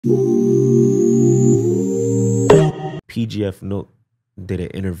PGF Nuk did an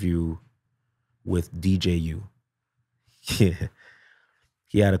interview with DJU. Yeah.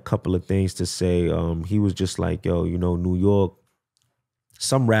 He had a couple of things to say. He was just like, yo, you know, New York,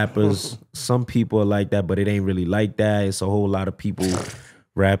 some rappers, some people are like that, but it ain't really like that. It's a whole lot of people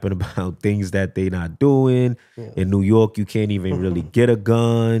rapping about things that they not doing. Yeah. In New York, you can't even really get a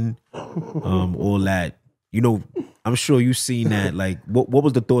gun. All that. You know, I'm sure you seen that. Like, what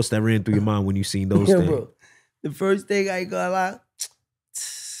was the thoughts that ran through your mind when you seen those things? Bro, the first thing I ain't gonna lie,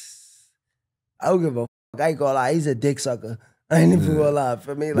 I don't give a fuck. I ain't gonna lie, he's a dick sucker. I ain't even gonna lie.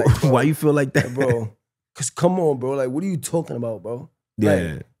 For me, like, bro, why you feel like that, bro? Cause come on, bro. Like, what are you talking about, bro?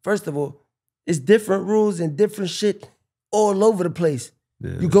 Yeah. Like, first of all, it's different rules and different shit all over the place.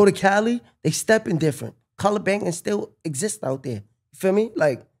 Yeah. You go to Cali, they stepping different. Color banging still exists out there. You feel me?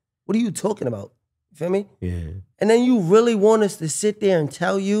 Like, what are you talking about? You feel me? Yeah. And then you really want us to sit there and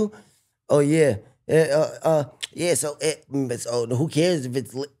tell you, oh yeah, yeah. So who cares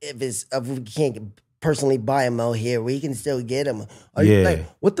if we can't personally buy them out here? We can still get them. Like,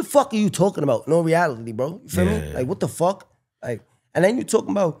 what the fuck are you talking about? No reality, bro. You feel me? Like, what the fuck? Like, and then you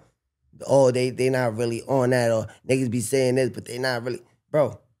talking about, oh, they not really on that, or niggas be saying this, but they not really,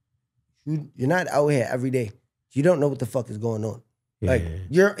 bro. You're not out here every day. You don't know what the fuck is going on. Yeah. Like,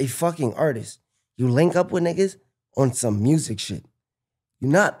 you're a fucking artist. You link up with niggas on some music shit.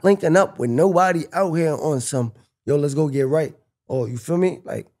 You're not linking up with nobody out here on some, yo, let's go get right. Oh, you feel me?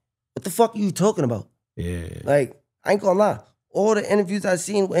 Like, what the fuck are you talking about? Yeah. Like, I ain't gonna lie. All the interviews I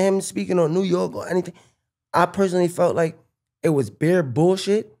seen with him speaking on New York or anything, I personally felt like it was bare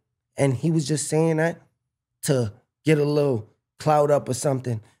bullshit, and he was just saying that to get a little clout up or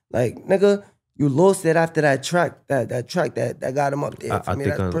something. Like, nigga, you lost it after that track that got him up there. For me,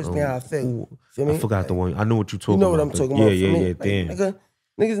 that's personally how I feel. Feel me? I forgot the one. I know what you're talking about. You know what I'm talking about. Yeah, like, damn.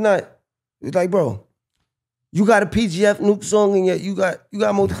 Niggas not, it's like, bro, you got a PGF Nuk song and you got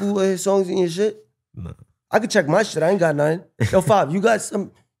multiple of his songs in your shit? No. I could check my shit. I ain't got nothing. Yo, Fab, you got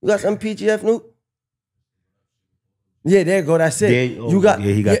some PGF Nuk? Yeah, there you go. That's it. He got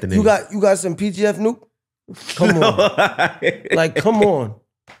the name. You got some PGF Nuk? Come on. Like, come on.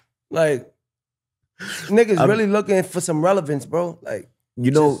 Like, niggas really looking for some relevance, bro. Like, you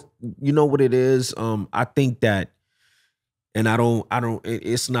know what it is? I think that, and I don't,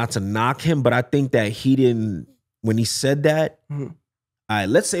 it's not to knock him, but I think that he didn't, when he said that, all right,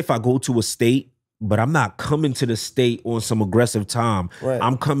 let's say if I go to a state, but I'm not coming to the state on some aggressive time. Right.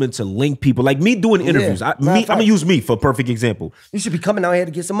 I'm coming to link people. Like me doing interviews. I'm gonna use me for a perfect example. You should be coming out here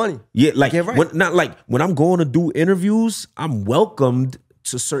to get some money. Yeah, like, when I'm going to do interviews, I'm welcomed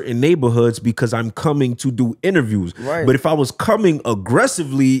to certain neighborhoods because I'm coming to do interviews. Right. But if I was coming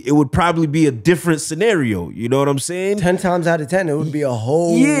aggressively, it would probably be a different scenario. You know what I'm saying? 10 times out of 10, it would be a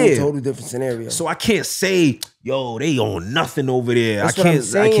whole totally different scenario. So I can't say, yo, they own nothing over there. That's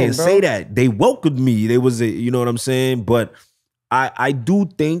I can't bro. say that. They welcomed me. They was you know what I'm saying? But I do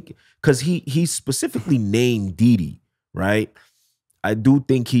think, because he specifically named Diddy, right? I do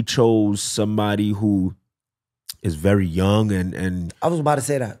think he chose somebody who is very young and I was about to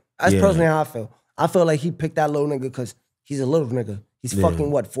say that. That's personally how I feel. I feel like he picked that little nigga because he's a little nigga. He's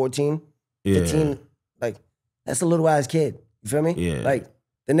fucking what, 14, 15? Like, that's a little ass kid. You feel me? Yeah. Like,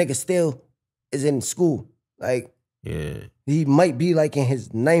 the nigga still is in school. Like, he might be like in his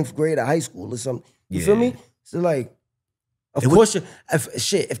 9th grade of high school or something. You feel me? So like, of course,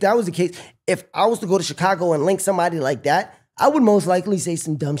 if that was the case, if I was to go to Chicago and link somebody like that, I would most likely say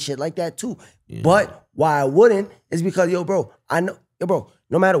some dumb shit like that too. Yeah. But why I wouldn't is because, yo, bro,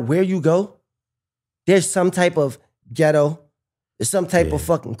 no matter where you go, there's some type of ghetto, there's some type of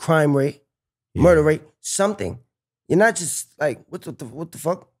fucking crime rate, murder rate, something. You're not just like, what the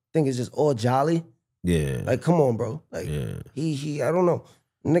fuck? Think it's just all jolly? Yeah. Like, come on, bro. Like, he, I don't know.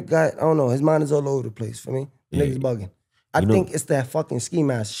 Nick got, I don't know, his mind is all over the place for me. Niggas bugging. I think it's that fucking ski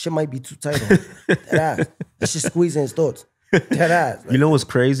mask. Shit might be too tight on that ass. That shit squeezing his thoughts. That ass. Like, you know what's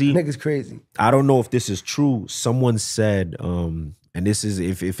crazy? Niggas crazy. I don't know if this is true. Someone said, and this is,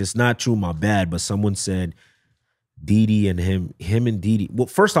 if it's not true, my bad, but someone said Diddy and him and Diddy. Well,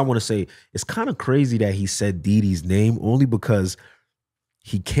 first I want to say, it's kind of crazy that he said Diddy's name only because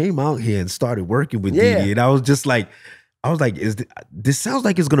he came out here and started working with Diddy. And I was like, this sounds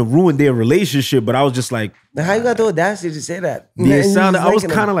like it's gonna ruin their relationship, but I was just like, now how you got the audacity to say that? I was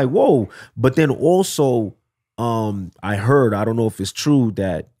kind of like, whoa. But then also, I heard, I don't know if it's true,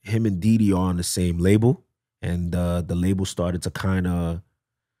 that him and Diddy are on the same label, and the label started to kind of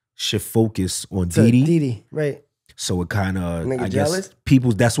shift focus on Diddy. Diddy, right. So it kind of, Nigga I jealous? guess,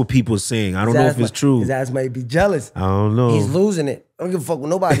 people. That's what people are saying. I don't know if it's true. His ass might be jealous. I don't know. He's losing it. I don't give a fuck what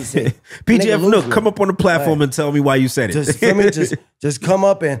nobody say. PGF Nuk, come up on the platform and tell me why you said it. Just for me, just come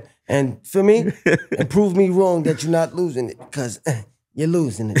up and for me and prove me wrong that you're not losing it, because you're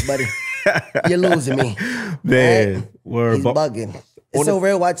losing it, buddy. You're losing me, man. Right? Word, he's bugging. It's so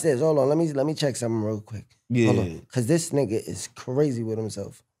real. Watch this. Hold on. Let me check something real quick. Yeah. Hold on, because this nigga is crazy with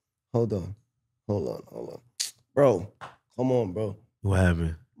himself. Hold on, bro. Come on, bro. What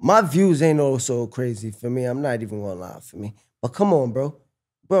happened? My views ain't all so crazy for me. I'm not even gonna lie for me. But come on, bro.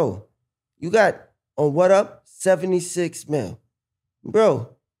 Bro, you got on What Up 76 mil. Bro,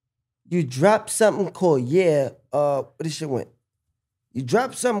 you dropped something called what this shit went? You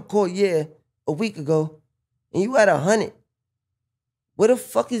dropped something called a week ago, and you had 100. Where the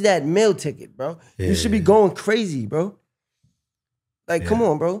fuck is that meal ticket, bro? Yeah. You should be going crazy, bro. Like, come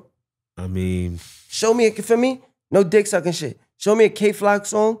on, bro. I mean, show me for me, no dick sucking shit. Show me a K-Flock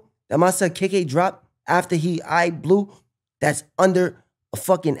song that my son KK dropped after he blew that's under a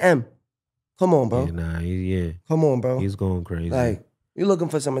fucking M. Come on, bro. Yeah, Come on, bro. He's going crazy. Like, you looking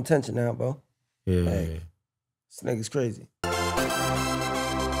for some attention now, bro. Yeah. Like, this nigga's crazy.